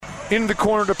into the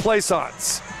corner to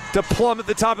Plaisance. To Plum at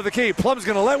the top of the key. Plum's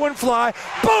going to let one fly.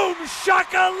 Boom!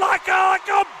 Shaka-laka, like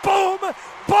a boom!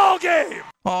 Ball game!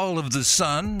 All of the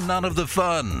sun, none of the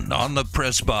fun on the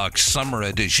Press Box Summer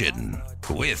Edition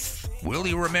with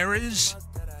Willie Ramirez.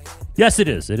 Yes, it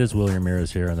is. It is Willie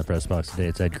Ramirez here on the Press Box today.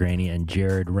 It's Ed Graney and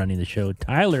Jared running the show.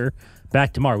 Tyler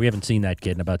back tomorrow. We haven't seen that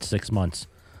kid in about 6 months.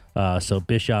 So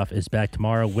Bischoff is back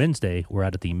tomorrow. Wednesday, we're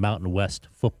out at the Mountain West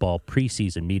Football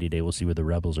Preseason Media Day. We'll see where the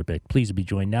Rebels are picked. Pleased to be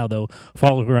joined now, though.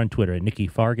 Follow her on Twitter at Nikki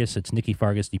Fargas. It's Nikki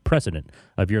Fargas, the president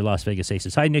of your Las Vegas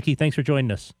Aces. Hi, Nikki. Thanks for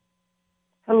joining us.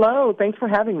 Hello. Thanks for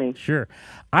having me. Sure.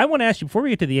 I want to ask you, before we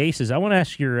get to the Aces, I want to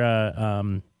ask your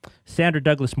Sandra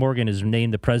Douglas Morgan is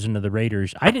named the president of the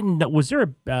Raiders. I didn't know. Was there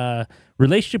a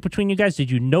relationship between you guys? Did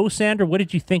you know Sandra? What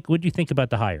did you think? What did you think about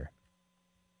the hire?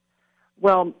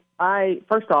 Well,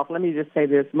 first off, let me just say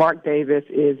this. Mark Davis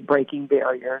is breaking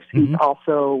barriers. He's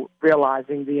also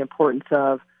realizing the importance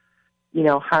of,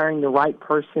 hiring the right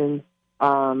person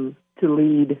to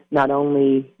lead not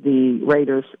only the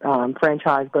Raiders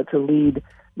franchise, but to lead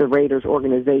the Raiders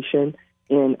organization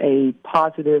in a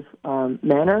positive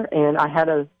manner. And I had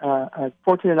a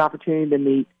fortunate opportunity to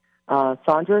meet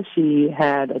Sandra. She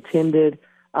had attended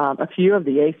a few of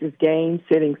the Aces games,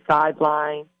 sitting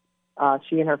sideline.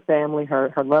 She and her family,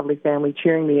 her lovely family,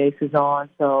 cheering the Aces on.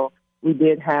 So we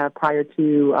did have, prior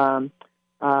to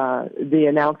the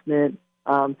announcement,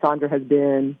 Sandra has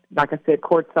been, like I said,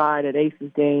 courtside at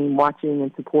Aces game, watching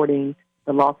and supporting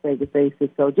the Las Vegas Aces.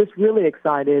 So just really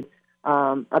excited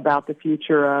about the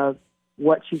future of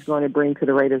what she's going to bring to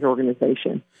the Raiders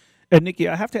organization. And Nikki,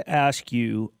 I have to ask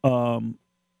you,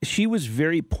 she was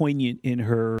very poignant in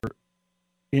her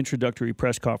introductory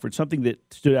press conference, something that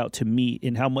stood out to me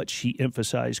in how much she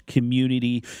emphasized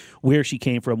community, where she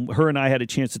came from. Her and I had a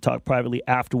chance to talk privately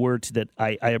afterwards that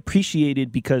I appreciated,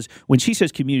 because when she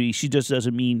says community, she just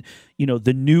doesn't mean,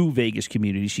 the new Vegas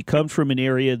community. She comes from an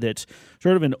area that's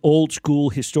sort of an old school,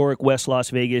 historic West Las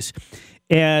Vegas.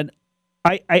 And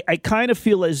I kind of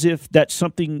feel as if that's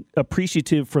something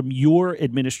appreciative from your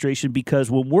administration,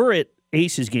 because when we're at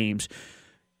Aces games,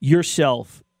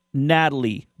 yourself,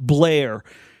 Natalie, Blair,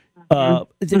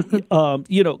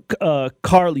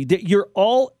 Carly,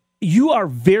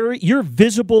 you're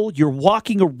visible, you're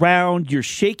walking around, you're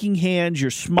shaking hands, you're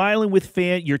smiling with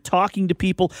fans, you're talking to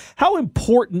people. How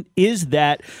important is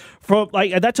that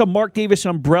that's a Mark Davis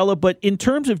umbrella, but in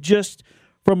terms of just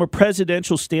from a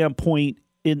presidential standpoint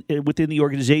within the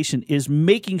organization, is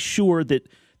making sure that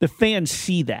the fans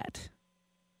see that?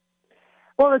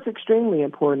 Well, it's extremely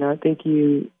important. I think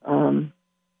you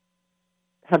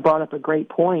have brought up a great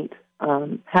point.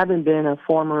 Having been a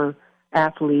former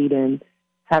athlete and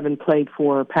having played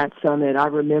for Pat Summitt, I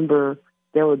remember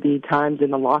there would be times in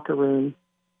the locker room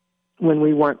when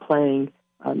we weren't playing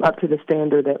up to the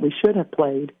standard that we should have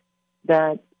played,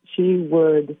 that she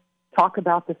would talk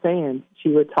about the fans. She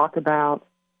would talk about,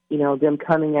 them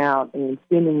coming out and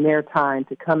spending their time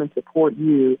to come and support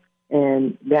you,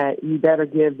 and that you better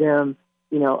give them,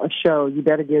 a show. You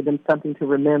better give them something to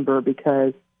remember,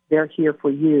 because they're here for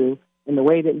you. And the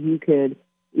way that you could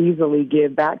easily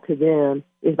give back to them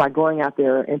is by going out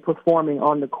there and performing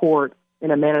on the court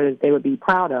in a manner that they would be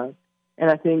proud of.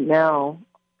 And I think now,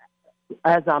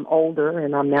 as I'm older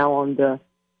and I'm now on the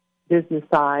business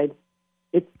side,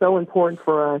 it's so important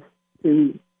for us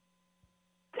to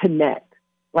connect.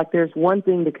 Like, there's one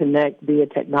thing to connect via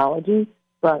technology,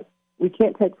 but we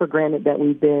can't take for granted that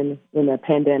we've been in a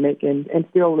pandemic and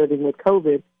still living with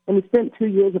COVID. And we spent 2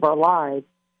 years of our lives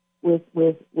with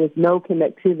no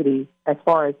connectivity as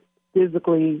far as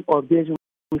physically or visually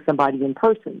somebody in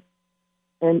person.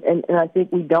 And I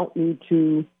think we don't need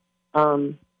to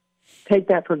take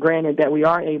that for granted, that we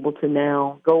are able to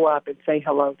now go up and say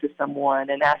hello to someone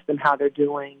and ask them how they're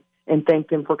doing and thank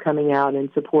them for coming out and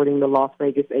supporting the Las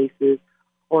Vegas Aces,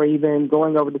 or even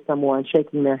going over to someone,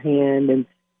 shaking their hand and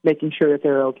making sure that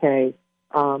they're okay.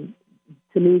 To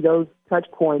me, those touch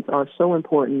points are so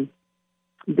important,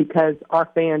 because our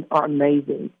fans are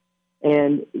amazing.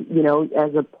 And,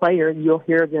 as a player, you'll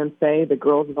hear them say, the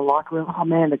girls in the locker room, oh,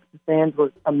 man, the fans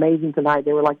were amazing tonight.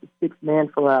 They were like the sixth man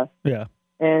for us. Yeah.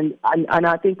 And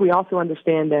I think we also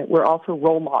understand that we're also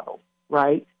role models,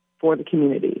 right, for the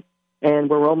community. And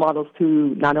we're role models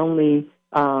to not only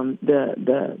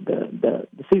the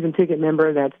season ticket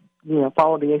member that's,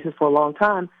 followed the Aces for a long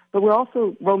time, but we're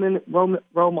also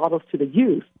role models to the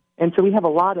youth. And so we have a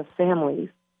lot of families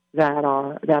that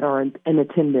are in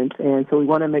attendance, and so we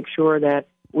want to make sure that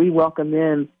we welcome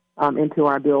them into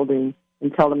our building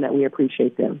and tell them that we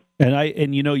appreciate them.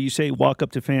 And you say walk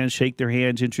up to fans, shake their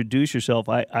hands, introduce yourself.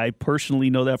 I personally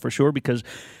know that for sure because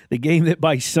the game that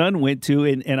my son went to,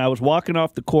 and I was walking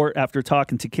off the court after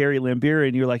talking to Carrie Lambier,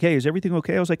 and you're like, hey, is everything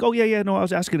okay? I was like, oh, yeah, no, I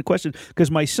was asking a question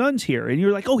because my son's here. And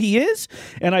you're like, oh, he is?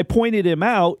 And I pointed him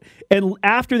out, and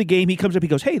after the game, he comes up, he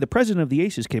goes, hey, the president of the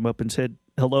Aces came up and said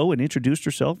hello and introduced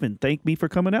herself and thanked me for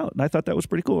coming out. And I thought that was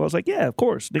pretty cool. I was like, yeah, of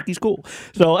course, Nikki's cool.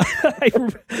 So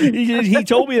he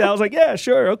told me that. I was like, yeah,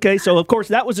 sure, okay. So, of course,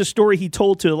 that was a story he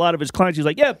told to a lot of his clients. He's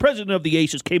like, yeah, the president of the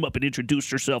Aces came up and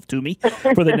introduced herself to me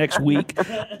for the next week.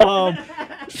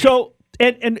 So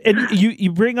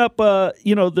you bring up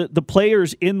the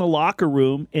players in the locker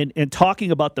room and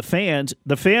talking about the fans.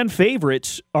 The fan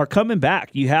favorites are coming back.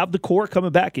 You have the core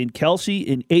coming back in Kelsey,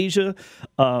 in Asia,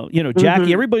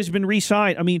 Jackie. Everybody's been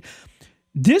re-signed. I mean,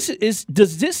 does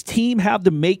this team have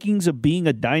the makings of being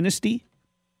a dynasty?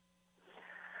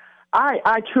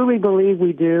 I truly believe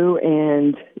we do,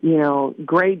 and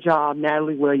great job,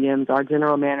 Natalie Williams, our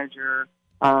general manager,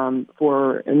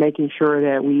 for making sure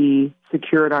that we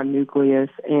secured our nucleus,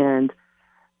 and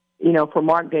for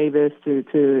Mark Davis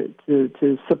to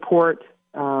support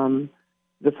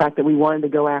the fact that we wanted to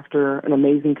go after an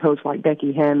amazing coach like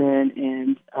Becky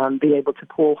Hammon and be able to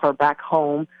pull her back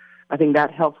home. I think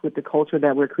that helps with the culture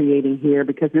that we're creating here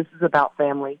because this is about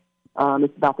family.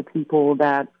 It's about the people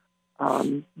that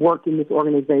work in this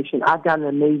organization. I've got an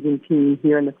amazing team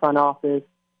here in the front office.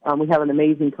 We have an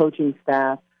amazing coaching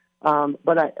staff. But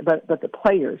the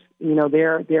players,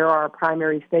 they're our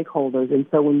primary stakeholders. And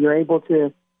so when you're able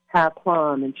to have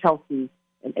Plum and Chelsea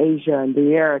and Asia and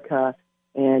De'Erica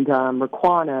and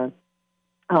Raquana,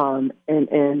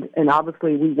 and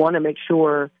obviously we want to make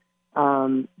sure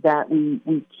that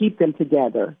we keep them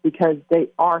together because they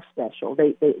are special.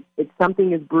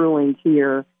 Something is brewing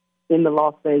here in the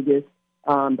Las Vegas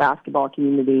basketball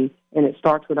community, and it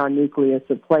starts with our nucleus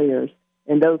of players.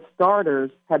 And those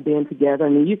starters have been together. I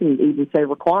mean, you can even say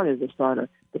Raquan is a starter,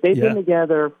 but they've been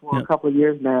together for a couple of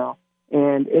years now,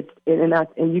 and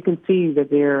you can see that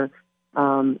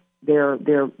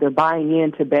they're buying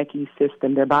into Becky's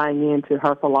system. They're buying into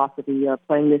her philosophy of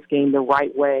playing this game the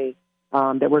right way.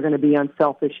 That we're going to be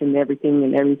unselfish in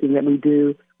everything that we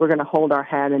do. We're going to hold our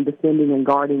hat in defending and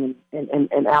guarding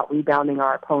and out rebounding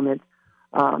our opponents,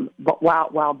 but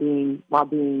while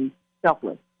being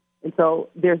selfless. And so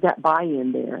there's that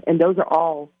buy-in there. And those are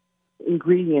all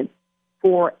ingredients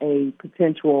for a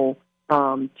potential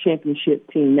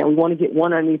championship team. Now, we want to get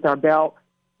one underneath our belt.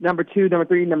 Number 2, number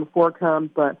 3, number 4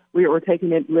 comes, but we're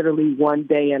taking it literally one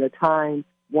day at a time,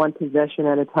 one possession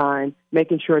at a time,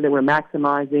 making sure that we're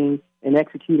maximizing and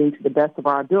executing to the best of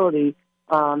our ability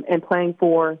and playing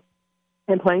for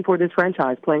this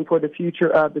franchise, playing for the future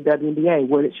of the WNBA,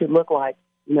 what it should look like.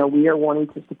 We are wanting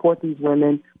to support these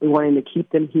women. We're wanting to keep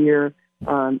them here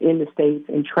in the States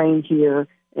and train here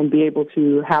and be able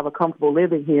to have a comfortable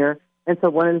living here. And so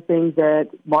one of the things that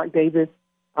Mark Davis,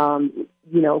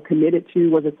 committed to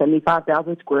was a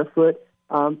 75,000 square foot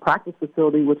practice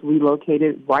facility, which we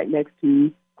located right next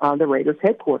to the Raiders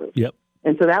headquarters. Yep.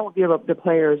 And so that will give up the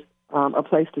players a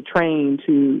place to train,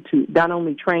 to not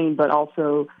only train, but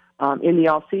also in the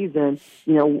off season,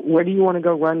 where do you want to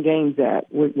go run games at?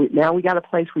 Now we got a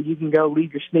place where you can go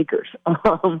leave your sneakers.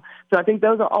 So I think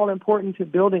those are all important to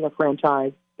building a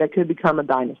franchise that could become a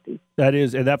dynasty. That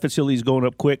is, and that facility is going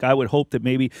up quick. I would hope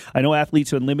that I know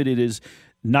Athletes Unlimited is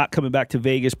not coming back to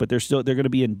Vegas, but they're going to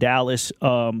be in Dallas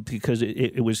because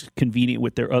it was convenient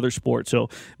with their other sports. So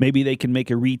maybe they can make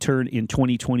a return in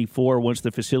 2024 once the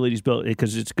facility's built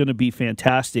because it's going to be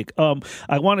fantastic.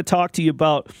 I want to talk to you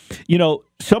about,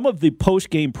 some of the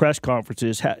post-game press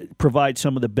conferences provide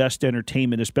some of the best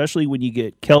entertainment, especially when you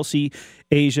get Kelsey,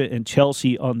 Asia, and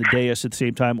Chelsea on the dais at the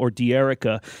same time, or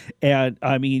De'Erica. And,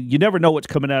 I mean, you never know what's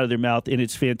coming out of their mouth, and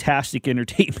it's fantastic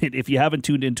entertainment if you haven't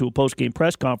tuned into a post-game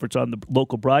press conference on the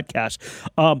local broadcast.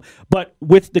 But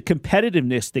with the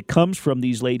competitiveness that comes from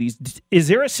these ladies, is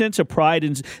there a sense of pride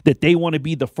in that they want to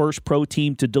be the first pro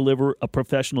team to deliver a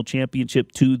professional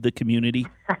championship to the community?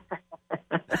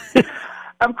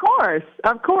 Of course.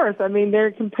 I mean,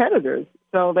 they're competitors,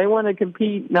 so they want to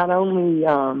compete not only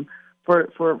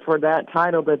for that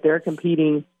title, but they're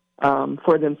competing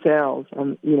for themselves.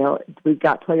 We've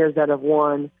got players that have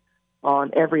won on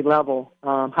every level: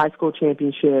 high school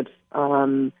championships,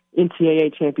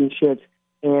 NCAA championships,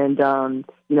 and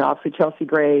obviously Chelsea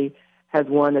Gray has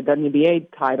won a WNBA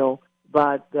title,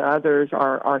 but the others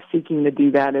are seeking to do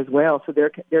that as well. So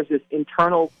there's this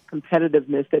internal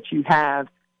competitiveness that you have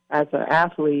as an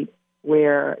athlete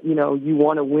where, you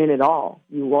want to win it all.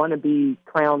 You want to be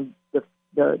crowned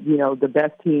the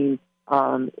best team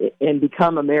and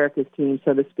become America's team,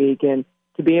 so to speak. And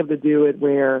to be able to do it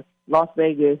where Las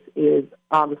Vegas is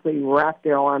obviously wrapped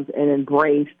their arms and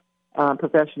embraced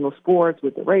professional sports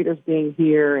with the Raiders being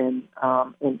here and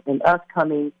us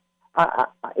coming.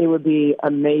 It would be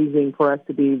amazing for us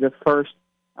to be the first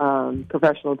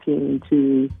professional team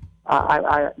to,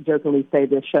 I jokingly say,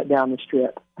 to shut down the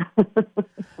Strip.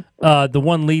 The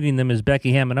one leading them is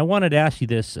Becky Hammon. I wanted to ask you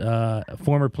this,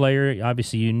 former player.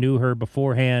 Obviously, you knew her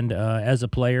beforehand as a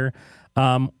player.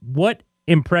 What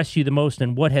impressed you the most,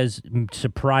 and what has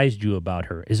surprised you about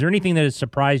her? Is there anything that has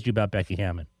surprised you about Becky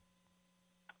Hammon?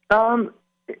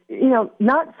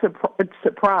 Not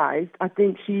surprised. I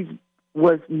think she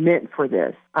was meant for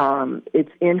this.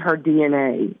 It's in her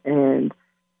DNA, and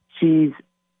she's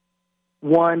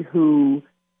one who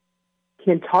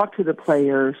can talk to the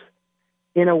players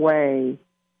in a way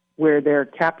where they're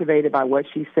captivated by what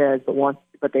she says,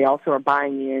 but they also are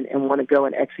buying in and want to go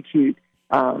and execute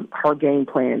her game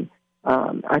plan.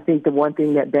 I think the one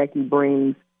thing that Becky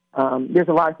brings, there's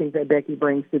a lot of things that Becky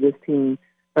brings to this team,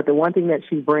 but the one thing that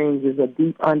she brings is a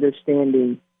deep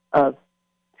understanding of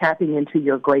tapping into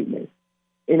your greatness.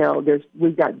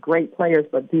 We've got great players,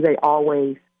 but do they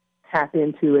always tap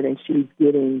into it? And she's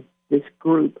getting this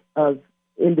group of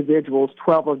individuals,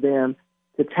 12 of them,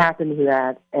 to tap into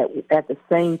that at the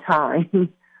same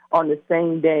time on the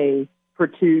same day for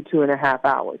 2.5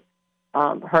 hours.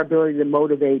 Her ability to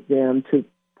motivate them to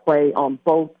play on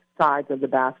both sides of the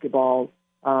basketball.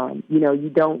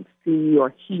 You don't see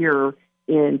or hear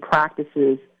in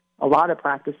practices, a lot of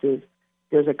practices,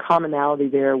 there's a commonality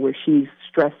there where she's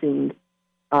stressing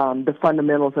the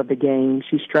fundamentals of the game.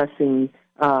 She's stressing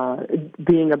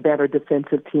being a better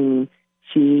defensive team.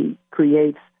 She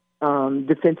creates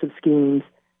defensive schemes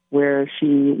where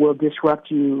she will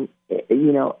disrupt you,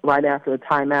 right after a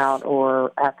timeout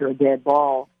or after a dead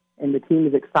ball, and the team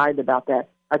is excited about that.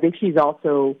 I think she's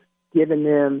also given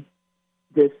them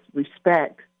this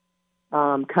respect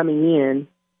coming in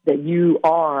that you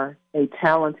are a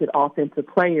talented offensive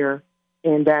player,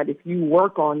 and that if you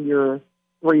work on your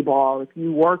three ball, if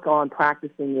you work on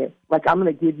practicing it, like, I'm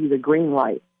going to give you the green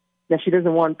light. Now, she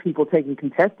doesn't want people taking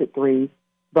contested threes,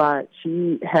 but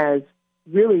she has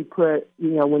really put,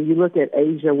 when you look at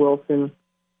Asia Wilson,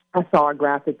 I saw a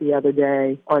graphic the other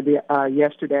day, or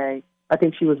yesterday. I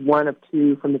think she was 1 of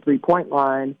 2 from the three-point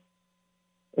line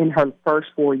in her first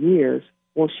 4 years.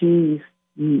 Well,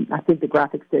 I think the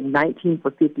graphic said 19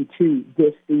 for 52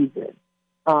 this season.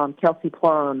 Kelsey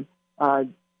Plum,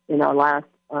 in our last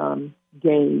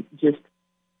game, just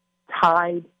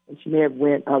tied, and she may have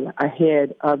went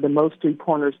ahead of the most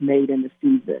three-pointers made in the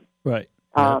season. Right.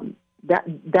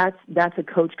 That's a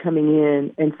coach coming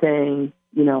in and saying,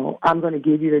 I'm going to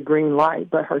give you the green light,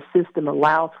 but her system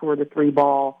allows for the three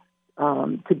ball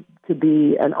to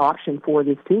be an option for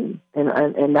this team,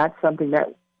 and that's something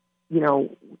that,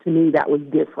 to me, that was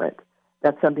different.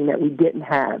 That's something that we didn't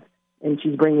have, and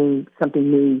she's bringing something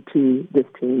new to this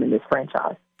team and this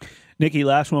franchise. Nikki,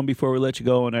 last one before we let you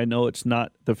go, and I know it's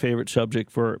not the favorite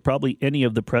subject for probably any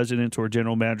of the presidents or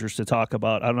general managers to talk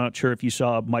about. I'm not sure if you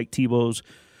saw Mike Tebow's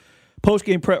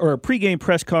pregame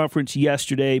press conference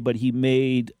yesterday, but he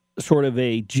made sort of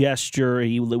a gesture,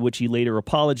 which he later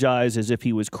apologized, as if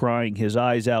he was crying his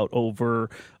eyes out over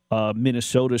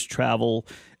Minnesota's travel.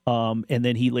 And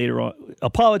then he later on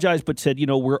apologized, but said,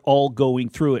 we're all going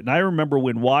through it. And I remember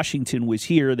when Washington was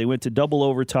here, they went to double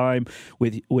overtime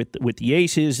with the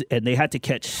Aces, and they had to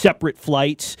catch separate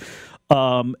flights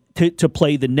to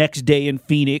play the next day in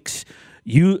Phoenix.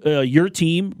 Your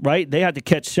team, right? They had to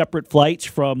catch separate flights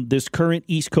from this current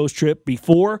East Coast trip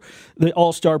before the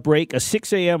All-Star break. A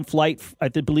 6 a.m. flight, I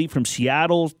believe, from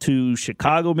Seattle to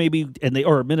Chicago, maybe,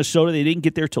 or Minnesota. They didn't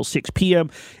get there till 6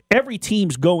 p.m. Every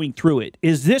team's going through it.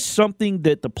 Is this something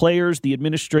that the players, the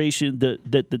administration,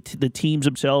 the teams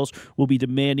themselves will be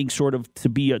demanding, sort of, to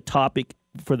be a topic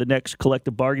for the next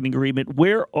collective bargaining agreement?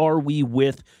 Where are we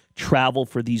with travel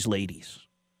for these ladies?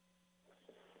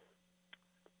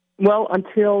 Well,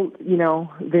 until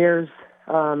there's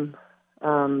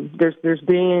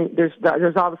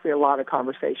obviously a lot of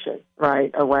conversation,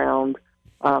 right, around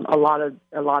a lot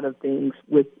of things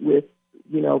with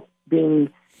being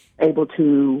able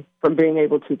to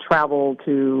travel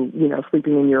to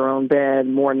sleeping in your own bed,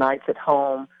 more nights at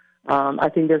home. I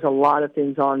think there's a lot of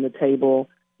things on the table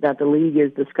that the league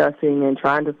is discussing and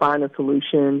trying to find a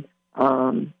solution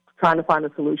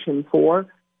for.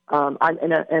 And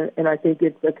I think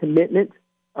it's a commitment.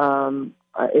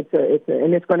 It's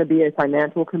going to be a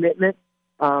financial commitment.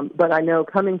 But I know,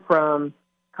 coming from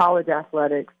college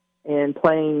athletics and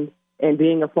playing and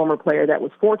being a former player that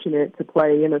was fortunate to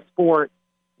play in a sport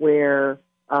where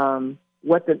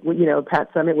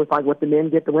Pat Summitt was like, what the men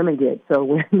get, the women get.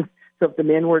 So if the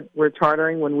men were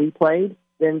chartering when we played,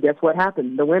 then guess what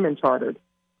happened? The women chartered.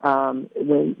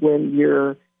 When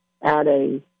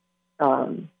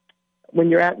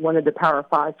you're at one of the Power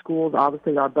 5 schools,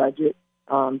 obviously our budget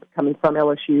coming from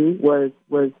LSU was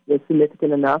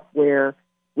significant enough where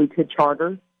we could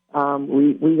charter.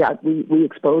 We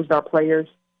exposed our players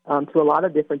to a lot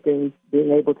of different things,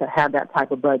 being able to have that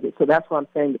type of budget. So that's why I'm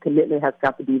saying the commitment has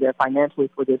got to be there financially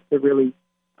for this to really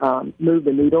move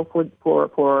the needle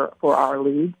for our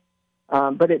league.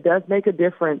 But it does make a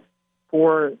difference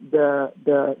for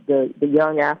the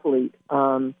young athlete.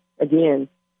 Again,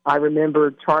 I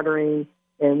remember chartering,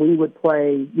 and we would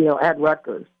play, at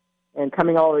Rutgers, and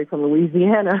coming all the way from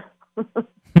Louisiana.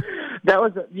 That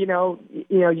was, you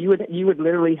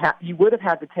would have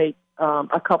had to take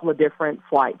a couple of different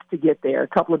flights to get there, a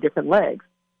couple of different legs.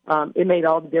 It made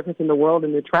all the difference in the world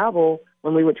in the travel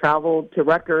when we would travel to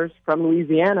Rutgers from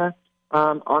Louisiana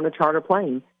on a charter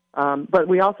plane. But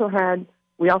we also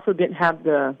didn't have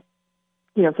the,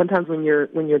 sometimes when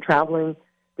you're traveling,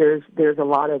 there's a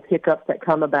lot of hiccups that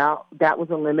come about. That was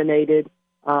eliminated.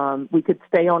 We could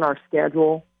stay on our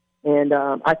schedule. And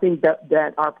I think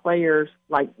that our players,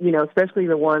 especially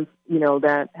the ones,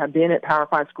 that have been at Power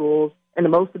 5 schools, and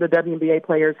most of the WNBA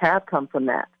players have come from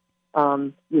that.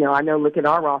 I know, look at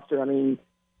our roster. I mean,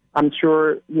 I'm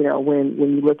sure, when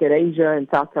you look at Asia and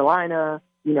South Carolina,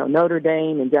 Notre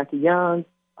Dame and Jackie Young,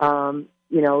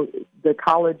 the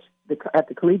college, at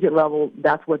the collegiate level,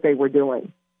 that's what they were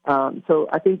doing. So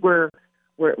I think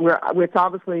it's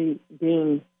obviously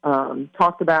being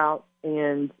talked about,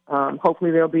 and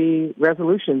hopefully there'll be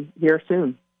resolution here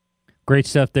soon. Great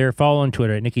stuff there. Follow on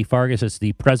Twitter at Nikki Fargas. It's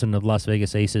the president of Las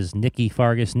Vegas Aces, Nikki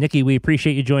Fargas. Nikki, we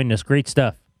appreciate you joining us. Great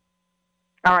stuff.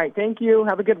 All right. Thank you.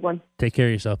 Have a good one. Take care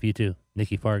of yourself. You too.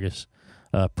 Nikki Fargas,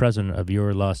 president of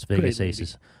your Las Vegas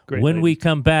Aces. When we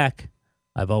come back,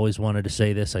 I've always wanted to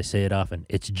say this. I say it often.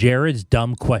 It's Jared's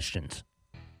Dumb Questions.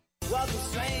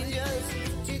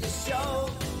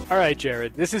 All right,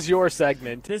 Jared, this is your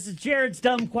segment. This is Jared's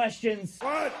Dumb Questions.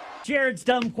 What? Jared's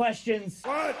Dumb Questions.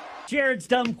 What? Jared's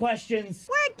Dumb Questions.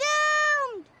 We're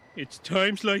doomed! It's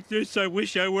times like this I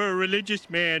wish I were a religious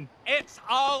man. It's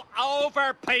all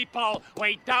over, people.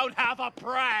 We don't have a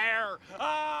prayer.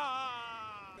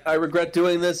 I regret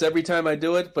doing this every time I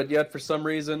do it, but yet for some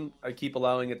reason I keep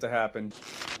allowing it to happen.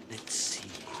 Let's see.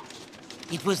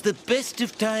 It was the best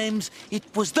of times. It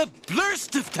was the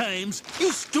blurst of times.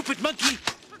 You stupid monkey.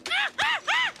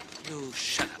 You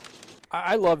shut up.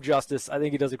 I love Justice. I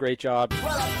think he does a great job. Well,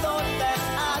 I thought that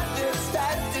I just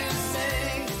had to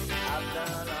sing. I've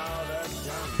done all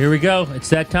the Here we go. It's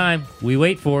that time. We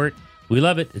wait for it. We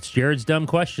love it. It's Jared's Dumb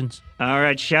Questions. All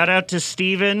right. Shout out to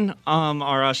Steven,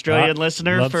 our Australian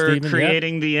listener, for Steven,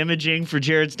 creating the imaging for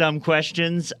Jared's Dumb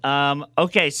Questions.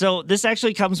 Okay, so this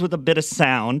actually comes with a bit of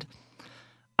sound.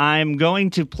 I'm going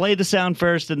to play the sound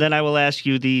first, and then I will ask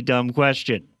you the dumb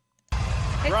question.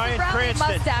 It's Bryan the brown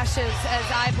Cranston. mustaches as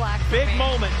eye black. Big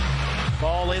moment.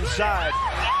 Ball inside.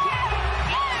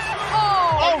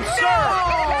 Oh, sir!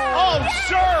 Oh,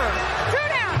 sir! Two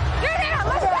down,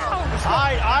 let's go!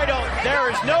 I don't, there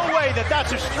is no way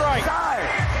that's a strike.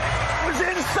 It was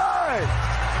inside.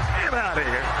 Get him out of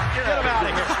here. Get him out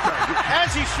of here.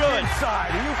 As he should.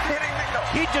 Inside. Are you kidding me? No.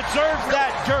 He deserves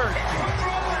that dirt.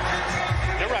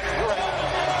 You're right.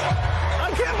 I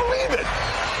can't believe it.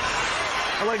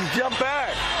 I like to jump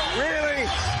back. Really?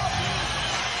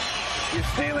 You're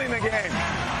stealing the game.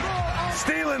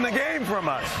 Stealing the game from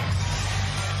us.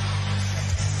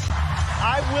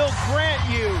 I will grant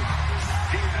you.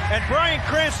 And Bryan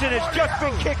Cranston has just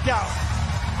been kicked out.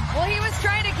 Well, he was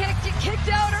trying to get kicked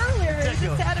out earlier. He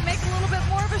just had to make a little bit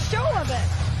more of a show of it.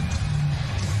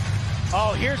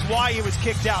 Oh, here's why he was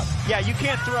kicked out. Yeah, you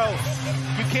can't throw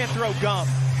gum.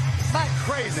 But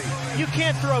Crazy. You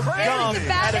can't throw gum it was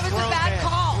at a a grown bad man.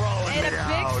 call in a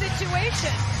big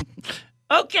situation.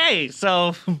 Okay,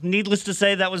 so needless to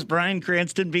say, that was Bryan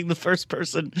Cranston being the first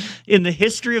person in the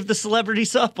history of the celebrity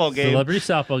softball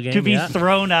game to be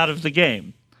thrown out of the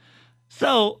game.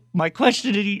 So my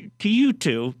question to you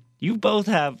two, you both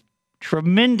have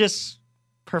tremendous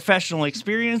professional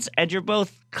experience, and you're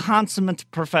both consummate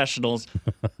professionals.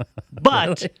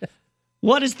 But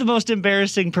what is the most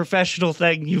embarrassing professional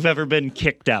thing you've ever been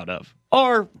kicked out of?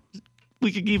 Or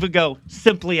we could even go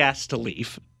simply asked to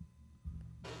leave.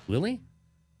 Willie?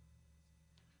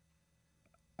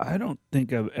 I don't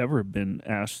think I've ever been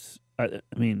asked.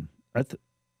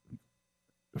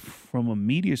 From a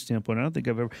media standpoint, I don't think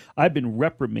I've been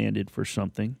reprimanded for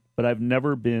something, but I've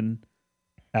never been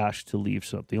asked to leave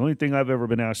something. The only thing I've ever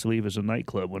been asked to leave is a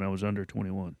nightclub when I was under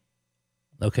 21.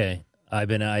 Okay. I'm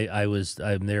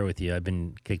there with you. I've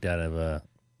been kicked out of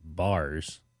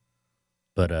bars,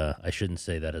 but I shouldn't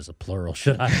say that as a plural,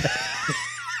 should I?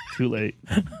 Too late.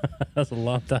 That was a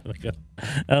long time ago.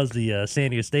 That was the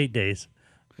San Diego State days.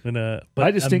 But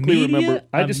I distinctly remember.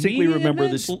 I a distinctly media remember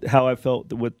event? this how I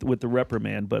felt with the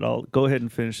reprimand. But I'll go ahead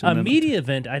and finish. A media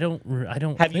event. I don't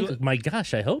Have think. you- My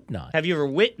gosh, I hope not. Have you ever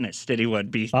witnessed anyone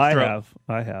be I thrown?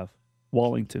 have.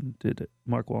 Wallington did it.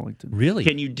 Mark Wallington. Really?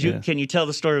 Can you do? Yeah. Can you tell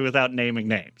the story without naming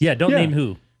names? Yeah. Don't Yeah. name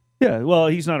who. Yeah. Well,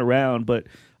 he's not around, but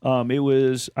it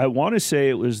was. I want to say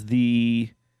it was the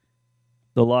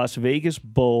Las Vegas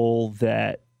Bowl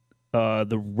that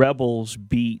the Rebels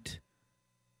beat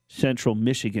Central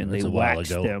Michigan. That's They a while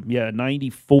waxed ago. them. Yeah,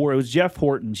 94. It was Jeff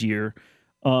Horton's year.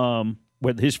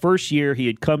 Where his first year, he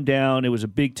had come down. It was a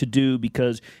big to-do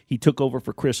because he took over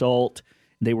for Chris Ault.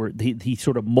 He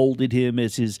sort of molded him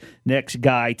as his next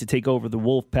guy to take over the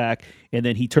Wolfpack, and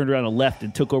then he turned around and left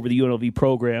and took over the UNLV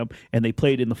program, and they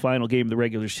played in the final game of the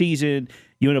regular season.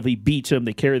 UNLV beats them.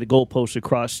 They carry the goalposts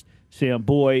across Sam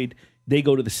Boyd. They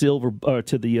go to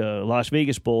the Las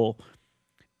Vegas Bowl,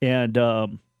 and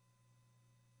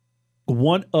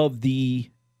one of the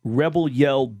Rebel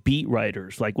Yell beat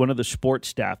writers, like one of the sports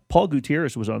staff, Paul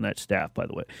Gutierrez was on that staff, by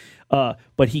the way.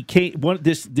 But he came.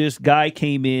 This guy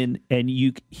came in, and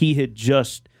he had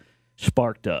just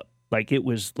sparked up. Like it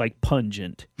was like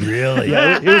pungent. Really?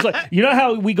 Yeah, it was like, you know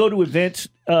how we go to events,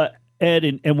 Ed,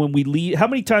 and when we leave, how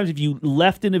many times have you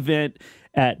left an event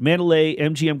at Mandalay,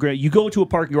 MGM Grand? You go into a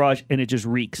parking garage and it just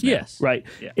reeks. Now, Yes. right.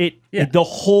 Yeah. The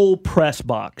whole press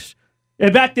box.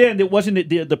 And back then, it wasn't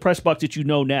the press box that you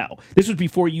know now. This was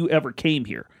before you ever came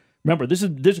here. Remember, this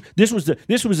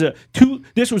was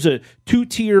a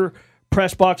two-tier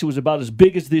press box. It was about as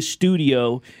big as this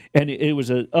studio, and it was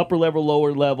an upper level,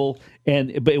 lower level,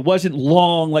 but it wasn't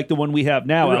long like the one we have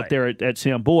now out there at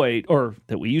Sam Boyd, or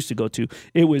that we used to go to.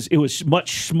 It was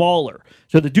much smaller.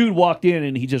 So the dude walked in,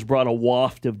 and he just brought a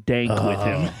waft of dank with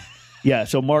him. Yeah,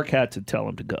 so Mark had to tell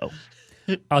him to go.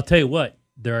 I'll tell you what.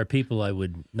 There are people I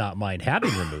would not mind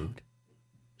having removed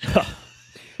from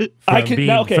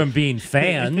being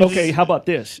fans. Okay, how about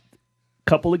this? A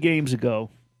couple of games ago,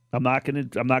 I'm not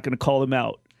gonna call him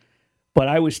out, but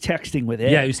I was texting with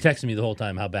Ed. Yeah, he was texting me the whole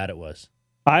time how bad it was.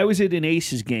 I was at an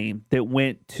Aces game that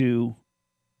went to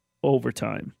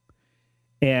overtime,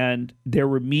 and there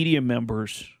were media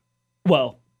members.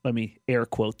 Well, let me air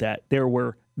quote that. There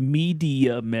were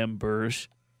media members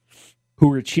who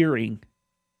were cheering.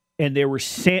 And they were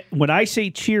when I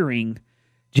say cheering,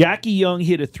 Jackie Young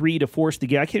hit a 3 to force the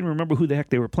game. I can't remember who the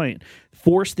heck they were playing.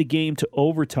 Forced the game to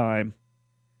overtime.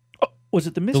 Oh, was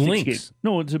it the Mystics game?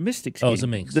 No, it was a Mystics game. Oh, it was the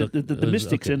Minx. The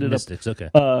Mystics ended up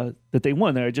that they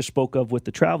won. That I just spoke of with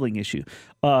the traveling issue.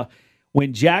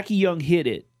 When Jackie Young hit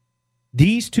it,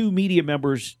 these two media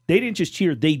members, they didn't just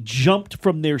cheer. They jumped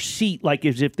from their seat like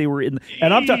as if they were in.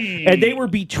 And they were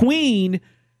between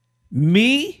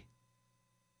me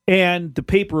and the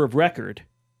paper of record,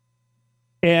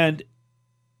 and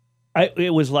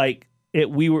it was like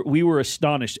we were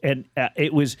astonished, and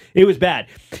it was bad.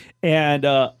 And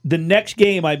the next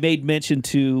game, I made mention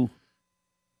to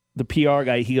the PR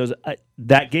guy. He goes,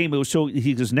 "That game, it was so."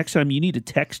 He goes, "Next time, you need to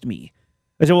text me."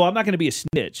 I said, "Well, I'm not going to be a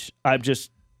snitch. I'm just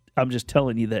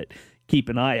telling you that." Keep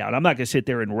an eye out. I'm not going to sit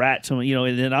there and rat someone,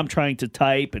 and then I'm trying to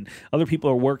type, and other people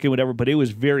are working, whatever. But it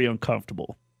was very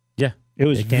uncomfortable. Yeah. It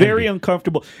was very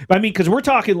uncomfortable. I mean, because we're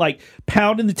talking like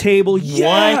pounding the table.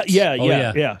 Yeah, What?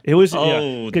 Yeah. It was.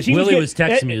 Because Willie was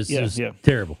texting me. It was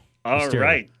terrible. All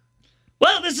right.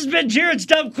 Well, this has been Jared's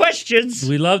Dumb Questions.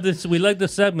 We love this. We like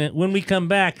this segment. When we come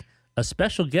back, a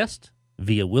special guest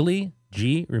via Willie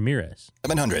G. Ramirez.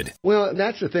 700. Well,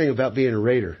 that's the thing about being a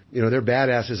Raider. They're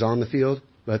badasses on the field,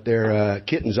 but they're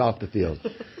kittens off the field.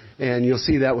 And you'll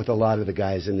see that with a lot of the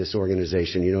guys in this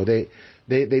organization.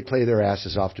 They play their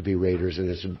asses off to be Raiders,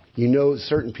 and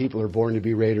certain people are born to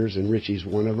be Raiders, and Richie's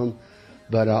one of them.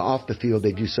 But off the field,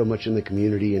 they do so much in the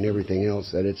community and everything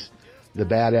else that it's the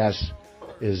badass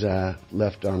is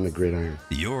left on the gridiron.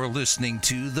 You're listening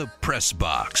to the Press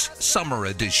Box Summer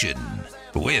Edition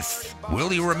with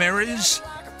Willie Ramirez.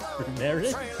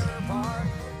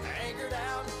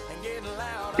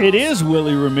 It is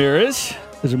Willie Ramirez,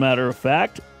 as a matter of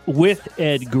fact, with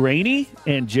Ed Graney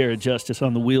and Jared Justice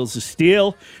on the Wheels of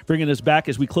Steel, bringing us back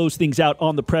as we close things out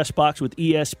on the Press Box with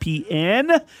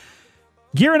ESPN.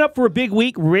 Gearing up for a big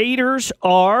week. Raiders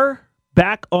are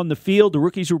back on the field. The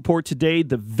rookies report today.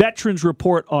 The veterans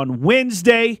report on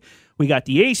Wednesday. We got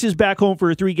the Aces back home for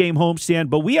a 3-game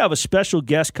homestand, but we have a special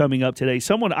guest coming up today,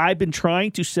 someone I've been trying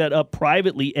to set up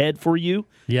privately, Ed, for you.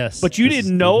 Yes. But you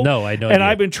didn't know. No, I know. And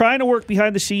I've been trying to work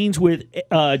behind the scenes with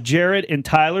Jared and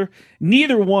Tyler.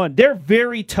 Neither one. They're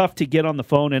very tough to get on the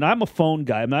phone, and I'm a phone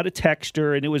guy. I'm not a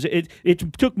texter, and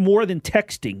it took more than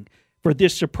texting for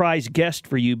this surprise guest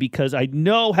for you because I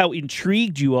know how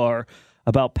intrigued you are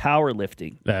about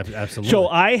powerlifting. Absolutely. So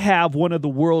I have one of the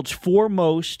world's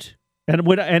foremost,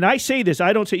 and I say this,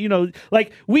 I don't say,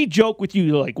 like we joke with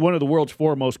you, like one of the world's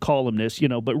foremost columnists,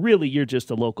 but really you're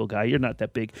just a local guy. You're not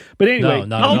that big. But anyway,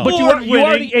 No. But you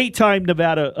are the 8-time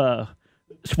Nevada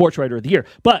Sports Writer of the Year.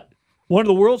 But one of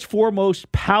the world's foremost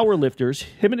powerlifters,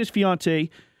 him and his fiance,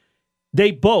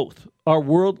 they both are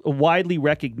widely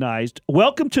recognized.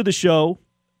 Welcome to the show,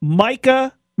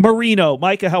 Micah Marino.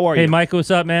 Micah, how are you? Hey, Micah,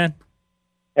 what's up, man?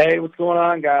 Hey, what's going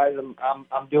on, guys?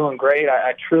 I'm doing great.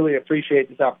 I truly appreciate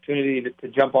this opportunity to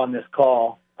jump on this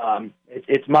call.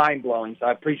 It's mind-blowing, so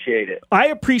I appreciate it. I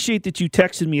appreciate that you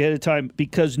texted me ahead of time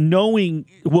because knowing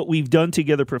what we've done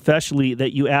together professionally,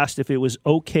 that you asked if it was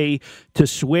okay to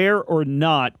swear or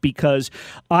not, because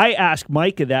I asked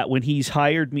Micah that when he's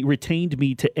retained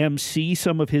me to MC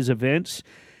some of his events.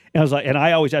 And I was like, and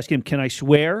I always ask him, can I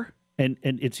swear? And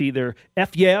it's either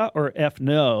F yeah or F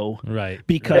no, right?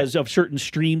 Because of certain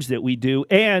streams that we do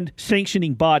and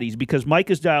sanctioning bodies. Because Mike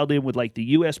is dialed in with like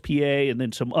the USPA and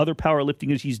then some other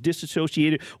powerlifting. He's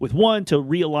disassociated with one to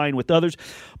realign with others.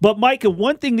 But Micah,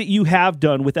 one thing that you have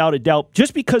done without a doubt,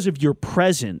 just because of your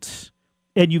presence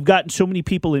and you've gotten so many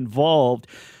people involved,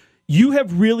 you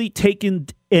have really taken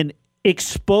and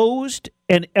exposed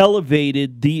and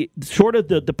elevated the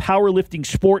powerlifting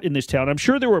sport in this town. I'm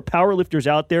sure there were powerlifters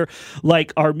out there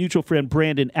like our mutual friend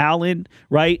Brandon Allen,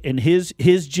 right, and his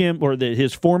gym or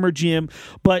his former gym.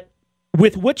 But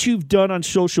with what you've done on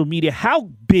social media, how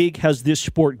big has this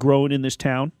sport grown in this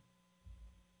town?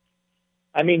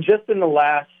 I mean, just in the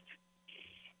last,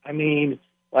 when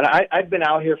I've been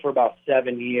out here for about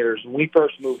 7 years. When we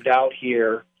first moved out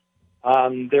here,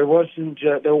 there wasn't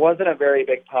a very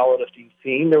big powerlifting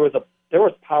scene. There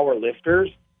was power lifters,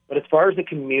 but as far as the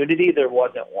community, there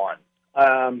wasn't one.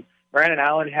 Brandon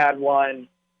Allen had one,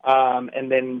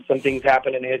 and then some things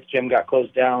happened and his gym got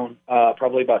closed down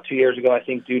probably about 2 years ago, I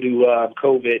think, due to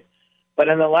COVID. But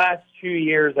in the last 2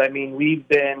 years,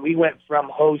 we went from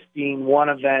hosting one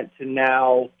event to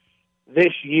now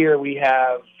this year we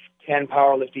have 10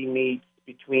 powerlifting meets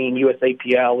between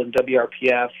USAPL and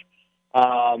WRPF.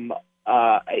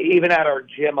 Even at our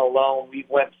gym alone, we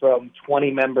went from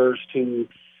 20 members to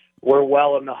we're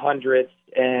well in the hundreds,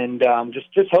 and just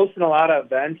hosting a lot of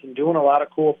events and doing a lot of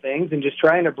cool things and just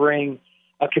trying to bring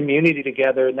a community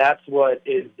together, and that's what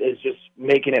is just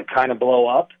making it kind of blow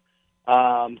up,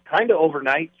 kind of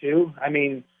overnight too. I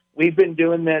mean, we've been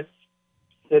doing this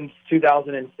since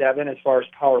 2007 as far as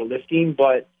powerlifting,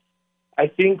 but I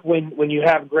think when you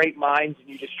have great minds and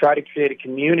you just try to create a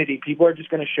community, people are just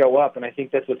going to show up, and I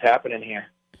think that's what's happening here.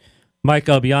 Mike,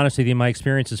 I'll be honest with you. My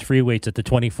experience is free weights at the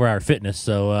 24-hour fitness,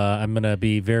 so I'm going to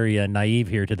be very naive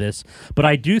here to this. But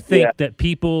I do think that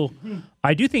people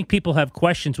have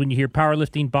questions when you hear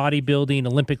powerlifting, bodybuilding,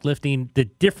 Olympic lifting, the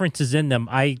differences in them.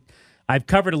 I've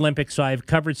covered Olympics, so I've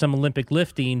covered some Olympic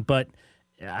lifting, but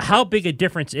how big a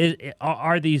difference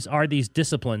are these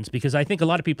disciplines? Because I think a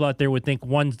lot of people out there would think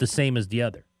one's the same as the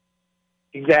other.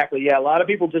 Exactly. Yeah, a lot of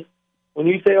people just, when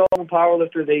you say, I'm a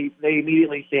powerlifter, they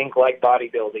immediately think like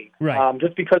bodybuilding. Right.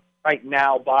 Just because right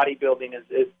now bodybuilding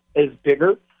is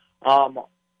bigger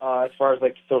as far as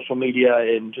like social media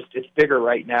and just it's bigger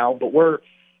right now. But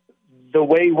the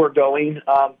way we're going.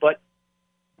 But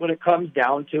when it comes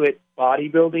down to it,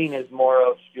 bodybuilding is more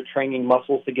of you're training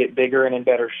muscles to get bigger and in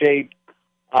better shape.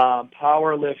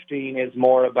 Powerlifting is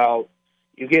more about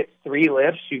you get 3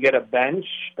 lifts, you get a bench,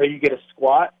 or you get a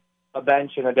squat, a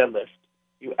bench, and a deadlift.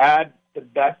 You add the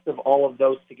best of all of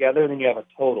those together, and then you have a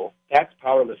total. That's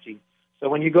powerlifting. So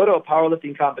when you go to a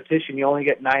powerlifting competition, you only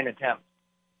get 9 attempts.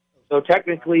 So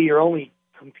technically, you're only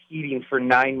competing for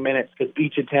 9 minutes because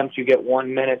each attempt you get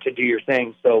 1 minute to do your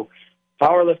thing. So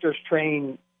powerlifters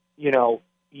train,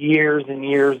 years and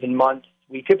years and months.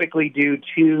 We typically do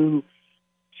two,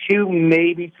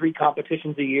 maybe 3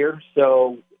 competitions a year.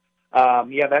 So,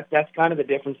 that's kind of the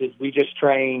difference is we just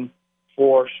train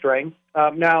for strength.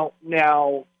 Now,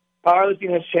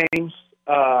 powerlifting has changed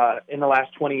in the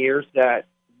last 20 years that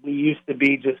we used to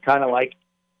be just kind of like,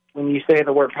 when you say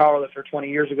the word powerlifter 20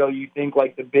 years ago, you think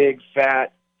like the big,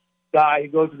 fat guy who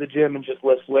goes to the gym and just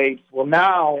lifts weights. Well,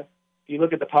 now, if you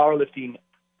look at the powerlifting,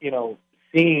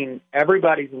 scene,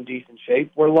 everybody's in decent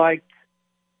shape. We're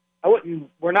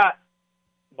not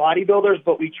bodybuilders,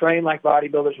 but we train like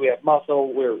bodybuilders. We have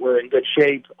muscle. We're in good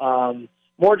shape.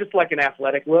 More just like an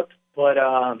athletic look, but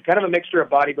kind of a mixture of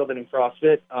bodybuilding and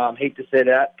CrossFit. Hate to say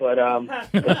that, but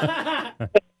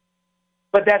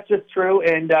but that's just true.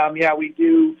 And yeah, we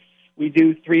do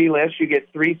 3 lifts. You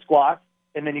get 3 squats,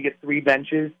 and then you get 3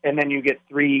 benches, and then you get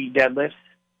 3 deadlifts.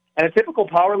 And a typical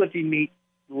powerlifting meet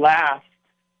lasts.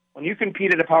 When you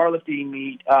compete at a powerlifting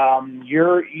meet,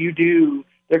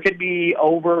 there could be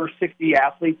over 60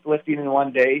 athletes lifting in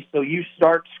one day. So you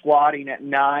start squatting at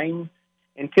 9,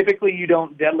 and typically you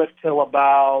don't deadlift till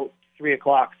about 3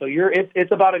 o'clock. So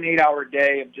it's about an 8-hour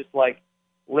day of just like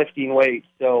lifting weights.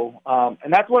 So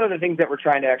and that's one of the things that we're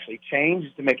trying to actually change,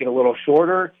 is to make it a little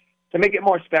shorter, to make it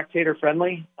more spectator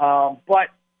friendly. But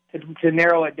to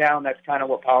narrow it down, that's kind of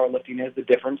what powerlifting is, the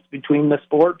difference between the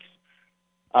sports.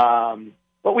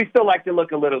 But we still like to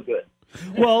look a little good.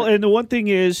 Well, and the one thing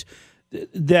is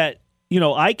that,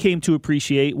 I came to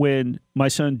appreciate when my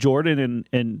son Jordan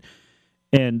and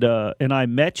I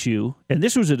met you, and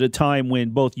this was at a time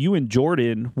when both you and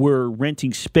Jordan were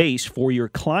renting space for your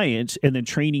clients and then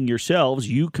training yourselves.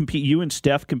 You and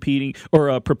Steph competing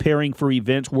or preparing for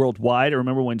events worldwide. I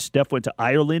remember when Steph went to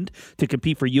Ireland to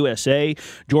compete for USA.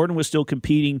 Jordan was still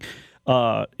competing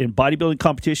in bodybuilding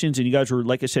competitions, and you guys were,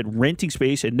 like I said, renting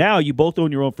space. And now you both own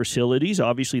your own facilities,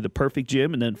 obviously the Perfect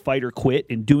Gym, and then Fight or Quit,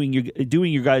 and doing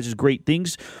your guys' great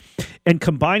things and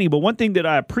combining. But one thing that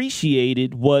I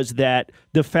appreciated was that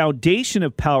the foundation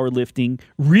of powerlifting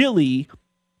really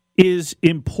is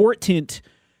important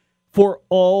for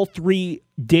all 3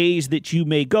 days that you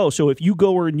may go. So if you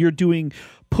go and you're doing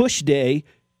push day,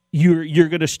 you're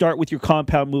going to start with your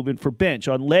compound movement for bench.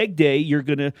 On leg day, you're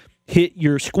going to hit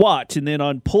your squats, and then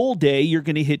on pull day, you're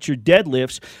going to hit your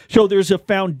deadlifts. So there's a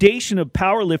foundation of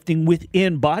powerlifting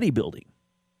within bodybuilding.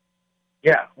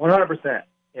 Yeah, 100%.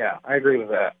 Yeah, I agree with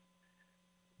that.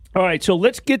 All right, so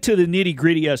let's get to the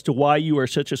nitty-gritty as to why you are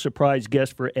such a surprise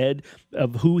guest for Ed,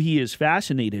 of who he is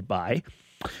fascinated by.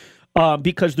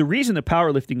 Because the reason that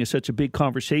powerlifting is such a big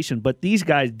conversation, but these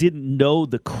guys didn't know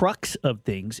the crux of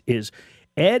things, is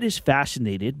Ed is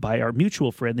fascinated by our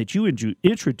mutual friend that you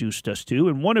introduced us to,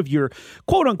 and one of your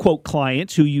quote-unquote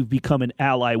clients who you've become an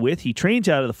ally with. He trains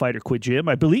out of the Fight or Quit gym.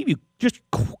 I believe you just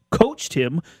coached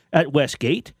him at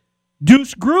Westgate.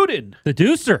 Deuce Gruden. The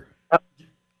Deucer.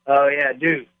 Oh, yeah,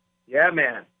 Deuce. Yeah,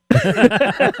 man.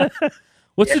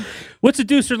 What's a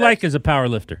Deucer like as a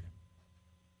powerlifter?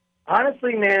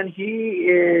 Honestly, man,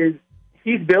 he's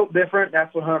built different.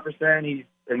 That's 100%.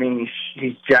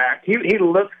 He's jacked. He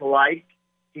looks like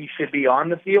he should be on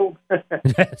the field.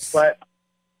 Yes. But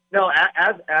no,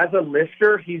 as a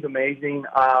lifter, he's amazing.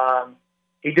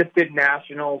 He just did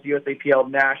nationals,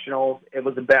 USAPL nationals. It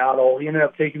was a battle. He ended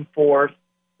up taking 4th,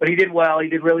 but he did well. He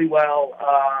did really well.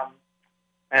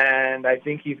 And I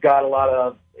think he's got a lot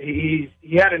of he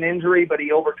had an injury, but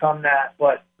he overcome that.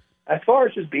 But as far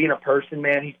as just being a person,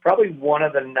 man, he's probably one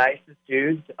of the nicest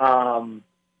dudes that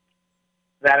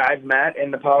I've met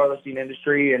in the powerlifting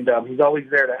industry, and he's always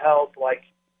there to help. Like,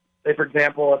 say, for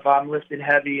example, if I'm lifting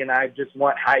heavy and I just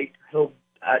want height, he'll,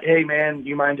 hey, man, do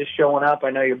you mind just showing up?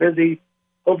 I know you're busy.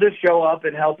 He'll just show up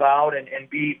and help out and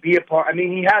be a part. I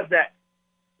mean, he has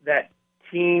that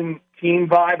team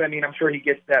vibe. I mean, I'm sure he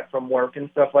gets that from work and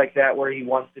stuff like that, where he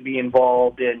wants to be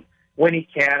involved, and when he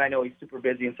can. I know he's super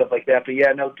busy and stuff like that, but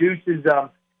yeah, no, Deuce is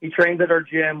he trains at our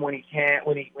gym when he can.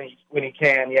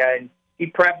 Yeah, and he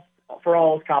preps for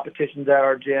all his competitions at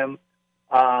our gym.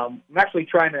 I'm actually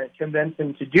trying to convince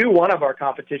him to do one of our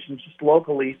competitions just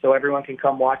locally, so everyone can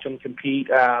come watch him compete.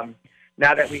 Now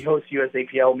that we host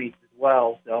USAPL meets as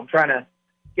well, so I'm trying to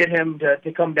get him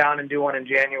to come down and do one in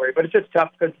January. But it's just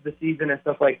tough because of the season and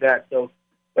stuff like that. So,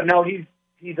 but no, he's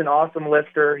an awesome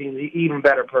lifter. He's an even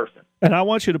better person. And I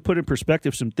want you to put in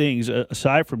perspective some things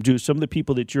aside from Juice, some of the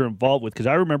people that you're involved with. Because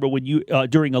I remember when you,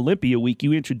 during Olympia week,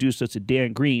 you introduced us to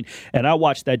Dan Green, and I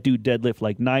watched that dude deadlift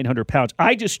like 900 pounds.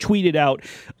 I just tweeted out,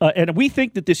 and we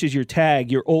think that this is your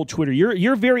tag, your old Twitter.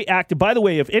 You're very active. By the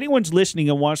way, if anyone's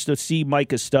listening and wants to see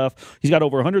Micah's stuff, he's got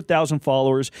over 100,000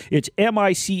 followers. It's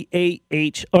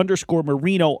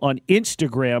MICAH_Marino on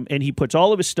Instagram, and he puts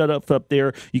all of his stuff up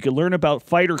there. You can learn about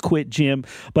Fight or Quit Gym.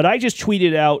 But I just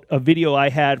tweeted out a video I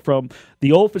had from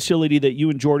the old facility that you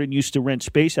and Jordan used to rent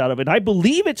space out of, and I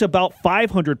believe it's about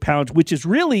 500 pounds, which is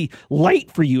really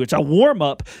light for you. It's a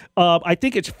warm-up. I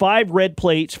think it's 5 red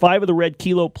plates, 5 of the red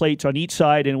kilo plates on each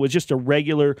side, and it was just a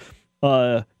regular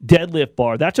deadlift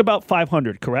bar. That's about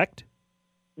 500, correct?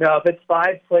 No, if it's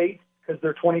 5 plates, because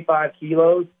they're 25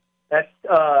 kilos, that's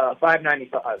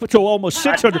 595. So almost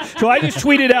 600. So I just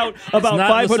tweeted out about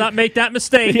 500. Let's not make that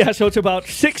mistake. Yeah, so it's about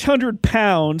 600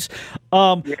 pounds.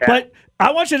 But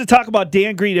I want you to talk about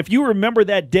Dan Green. If you remember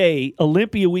that day,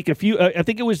 Olympia Week, I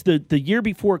think it was the year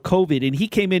before COVID, and he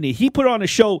came in and he put on a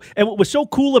show. And what was so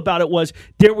cool about it was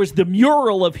there was the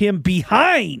mural of him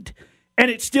behind, and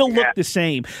it still looked the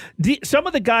same. Some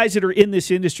of the guys that are in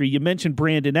this industry, you mentioned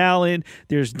Brandon Allen,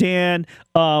 there's Dan,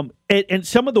 and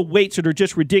some of the weights that are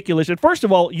just ridiculous. And first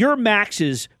of all, your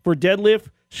maxes for deadlift,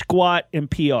 squat,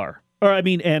 and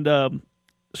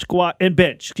squat and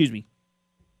bench, excuse me.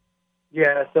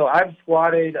 Yeah, so I've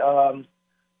squatted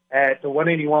at the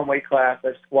 181 weight class.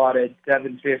 I've squatted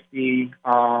 750.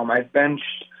 I've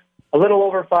benched a little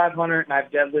over 500, and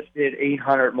I've deadlifted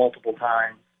 800 multiple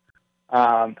times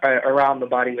around the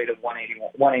body weight of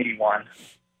 181.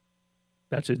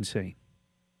 That's insane.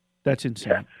 That's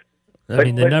insane. Yeah. I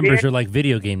mean, the numbers are like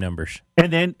video game numbers.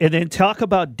 And then talk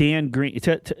about Dan Green.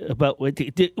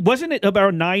 Wasn't it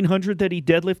about 900 that he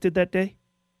deadlifted that day?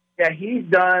 Yeah, he's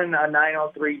done a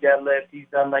 903 deadlift. He's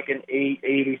done like an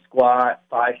 880 squat,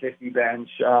 550 bench.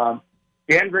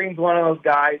 Dan Green's one of those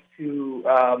guys who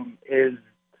is,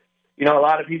 a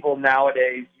lot of people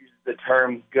nowadays use the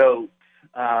term GOAT.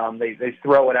 They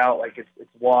throw it out like it's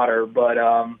water, but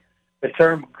the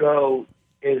term GOAT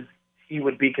is he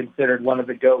would be considered one of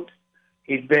the GOATs.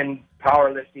 He's been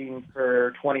powerlifting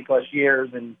for 20-plus years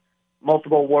and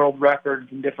multiple world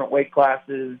records in different weight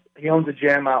classes. He owns a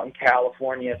gym out in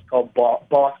California. It's called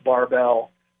Boss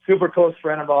Barbell. Super close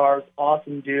friend of ours,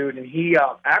 awesome dude. And he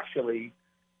was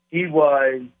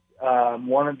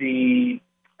one of the,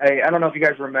 I don't know if you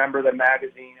guys remember the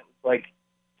magazine. It was like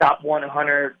top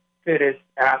 100 fittest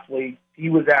athletes. He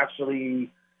was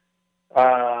actually,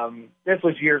 this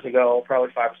was years ago, probably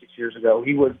 5 or 6 years ago.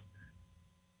 He was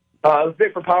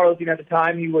big for powerlifting at the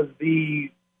time. He was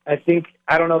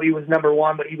I don't know if he was number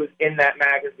one, but he was in that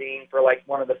magazine for like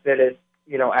one of the fittest,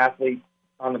 athletes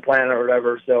on the planet or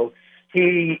whatever. So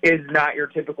he is not your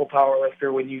typical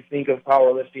powerlifter. When you think of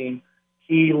powerlifting,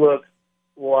 he looks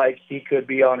like he could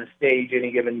be on a stage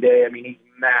any given day. I mean, he's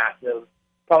massive,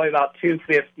 probably about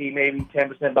 250, maybe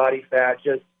 10% body fat,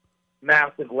 just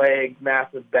massive legs,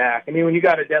 massive back. I mean, when you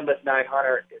got a deadlift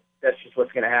 900, that's just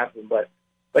what's going to happen. But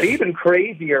even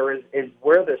crazier is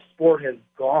where the sport has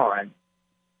gone.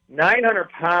 900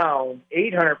 pounds,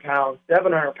 800 pounds,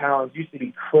 700 pounds used to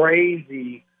be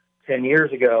crazy 10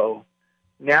 years ago.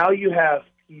 Now you have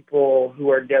people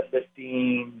who are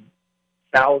deadlifting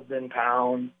 1,000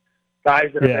 pounds,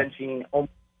 guys that are benching.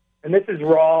 And this is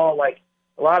raw. Like,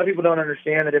 a lot of people don't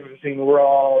understand the difference between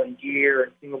raw and gear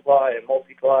and single ply and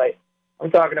multi-ply.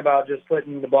 I'm talking about just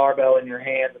putting the barbell in your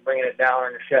hands and bringing it down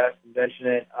on your chest and benching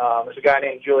it. There's a guy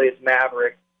named Julius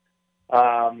Maverick.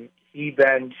 He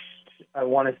benched, I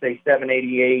want to say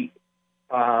 788,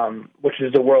 which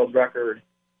is the world record.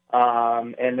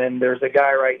 And then there's a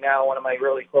guy right now, one of my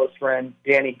really close friends,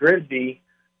 Danny Grisby.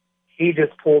 He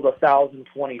just pulled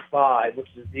 1,025, which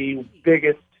is the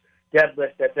biggest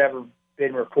deadlift that's ever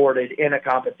been recorded in a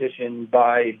competition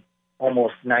by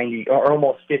almost 90 or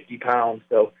almost 50 pounds.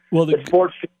 So the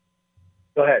sports.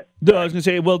 Go ahead. No, I was going to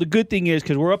say, the good thing is,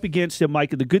 because we're up against it, Mike,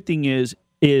 the good thing is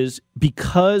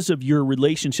because of your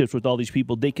relationships with all these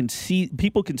people,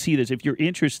 people can see this. If you're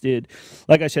interested,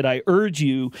 like I said, I urge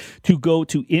you to go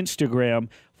to Instagram,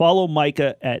 follow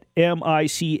Micah at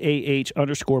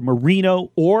MICAH_Marino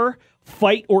or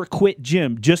Fight or Quit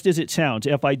Gym, just as it sounds,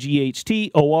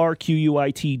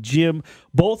 FIGHTORQUIT Gym,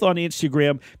 both on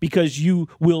Instagram, because you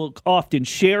will often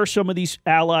share some of these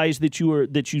allies that you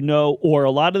know, or a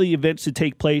lot of the events that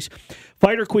take place.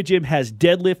 Fight or Quit Gym has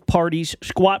deadlift parties,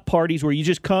 squat parties where you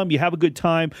just come, you have a good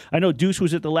time. I know Deuce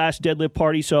was at the last deadlift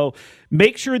party, so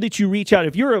make sure that you reach out.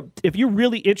 If you're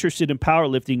really interested in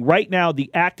powerlifting, right now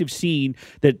the active scene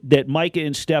that Micah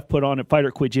and Steph put on at Fight or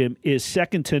Quit Gym is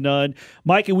second to none.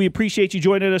 Micah, we appreciate you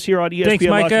joining us here on ESPN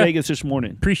Las Vegas this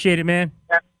morning. Appreciate it, man.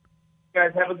 Yeah. You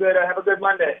guys have a good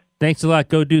Monday. Thanks a lot.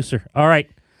 Go Deucer. All right.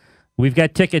 We've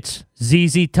got tickets.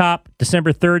 ZZ Top,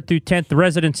 December 3rd through 10th, the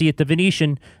residency at the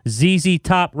Venetian. ZZ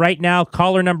Top right now,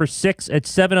 caller number 6 at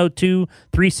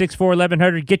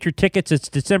 702-364-1100. Get your tickets. It's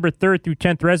December 3rd through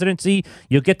 10th residency.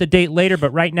 You'll get the date later,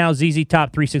 but right now, ZZ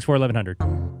Top, 364-1100.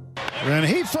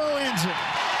 Rengifo ends it.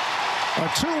 A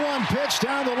 2-1 pitch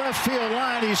down the left field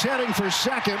line. He's heading for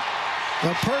second.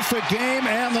 The perfect game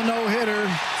and the no-hitter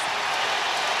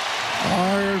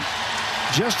are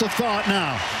just a thought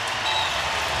now.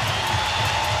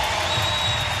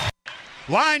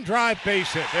 Line drive,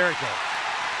 base hit. There it goes.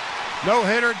 No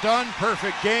hitter done.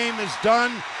 Perfect game is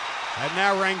done. And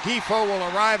now Rengifo will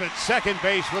arrive at second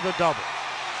base with a double.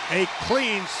 A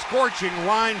clean, scorching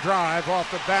line drive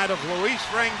off the bat of Luis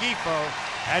Rengifo.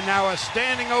 And now a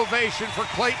standing ovation for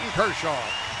Clayton Kershaw.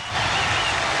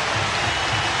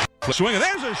 Swing, and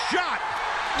there's a shot.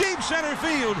 Deep center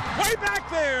field. Way back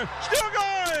there. Still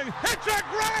going. It's a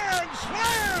grand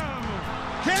slam.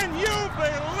 Can you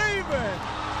believe it?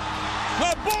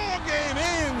 The ball game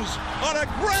ends on a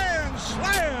grand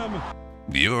slam.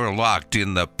 You're locked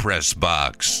in the press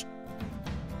box.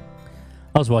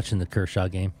 I was watching the Kershaw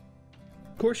game.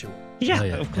 Of course you were. Yeah, Oh,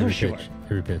 yeah. of course you are.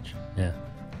 Every pitch. Yeah.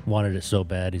 Wanted it so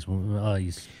bad. He's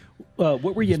what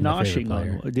were you he's my favorite noshing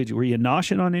on? player. Were you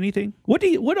noshing on anything? What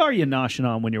are you noshing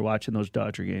on when you're watching those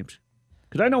Dodger games?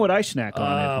 Because I know what I snack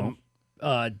on at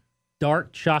home.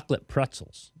 Dark chocolate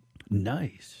pretzels.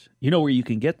 Nice. You know where you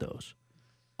can get those?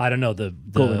 I don't know the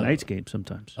Golden Knights game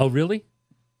sometimes. Oh, really?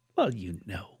 Well, you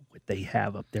know what they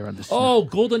have up there on the. Oh,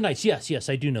 Golden Knights. Yes,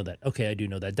 I do know that. Okay, I do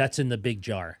know that. That's in the big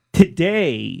jar.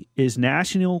 Today is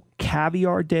National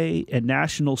Caviar Day and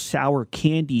National Sour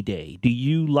Candy Day. Do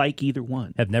you like either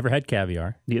one? I've never had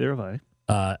caviar. Neither have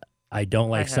I. I don't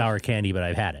like sour candy, but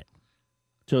I've had it.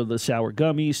 So the sour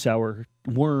gummies, sour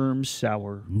worms,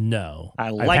 sour. No, I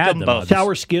I've like had them both.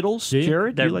 Sour Skittles, Do you?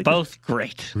 Jared? They're you like both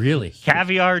great. Really?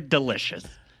 Caviar, delicious.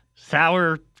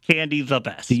 Sour candy, the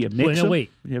best. Do you mix Wait, no, them?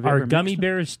 wait. You ever Are mixed gummy them?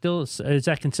 bears still? Is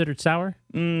that considered sour?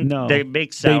 No, They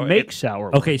make sour. They make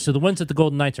sour. Okay, so the ones at the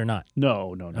Golden Knights are not.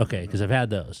 No. Okay, because I've had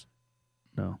those.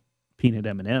 No. Peanut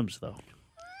M&Ms though.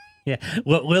 Yeah,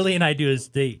 what Willie and I do is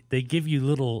they give you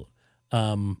little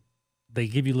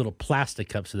plastic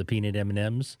cups of the peanut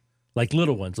M&Ms, like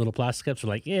little ones, little plastic cups. We're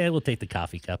like, yeah, we'll take the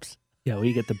coffee cups. Yeah, well,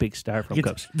 you get the big styrofoam Get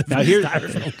cups. the Now big here's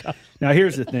styrofoam cup. now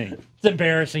here's the thing. It's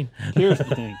embarrassing. Here's the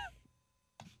thing.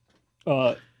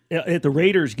 At the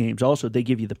Raiders games, also they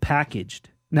give you the packaged.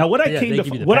 Now, what I Yeah, came they to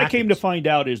give you the what I came to package. find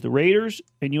out is the Raiders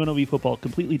and UNLV football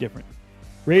completely different.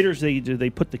 Raiders they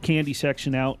put the candy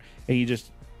section out and you just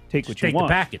take what Just you take the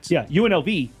want. packets. Yeah,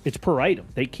 UNLV it's per item.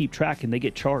 They keep track and they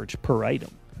get charged per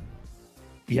item.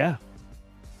 Yeah,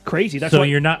 crazy. That's So why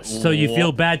you're not. So you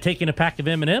feel bad taking a pack of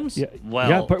M&Ms? Yeah,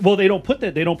 Well- well, they don't put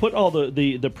that. They don't put all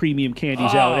the premium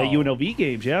candies out at UNLV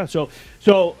games. Yeah, so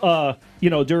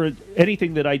during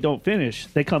anything that I don't finish,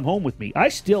 they come home with me. I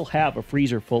still have a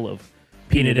freezer full of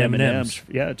Peanut M&Ms. M&Ms.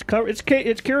 Yeah,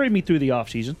 it's carried me through the off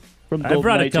season. From I Golden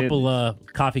brought a Knights in. couple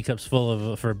coffee cups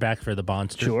full of for the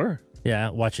Bonster. Sure. Yeah,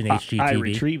 watching HGTV. I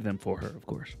retrieve them for her, of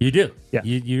course. You do. Yeah.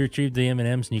 You retrieve the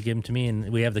M&Ms and you give them to me, and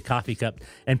we have the coffee cup.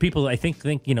 And people, I think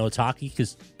it's hockey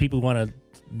because people want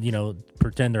to,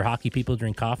 pretend they're hockey people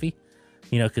drink coffee.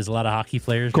 Because a lot of hockey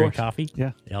players drink coffee.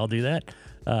 Yeah. They all do that.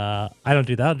 I don't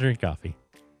do that. I don't drink coffee.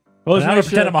 Well, And I don't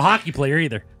pretend I'm a hockey player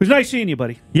either. It was nice seeing you,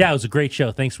 buddy. Yeah, it was a great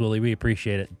show. Thanks, Willie. We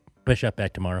appreciate it. Bishop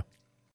back tomorrow.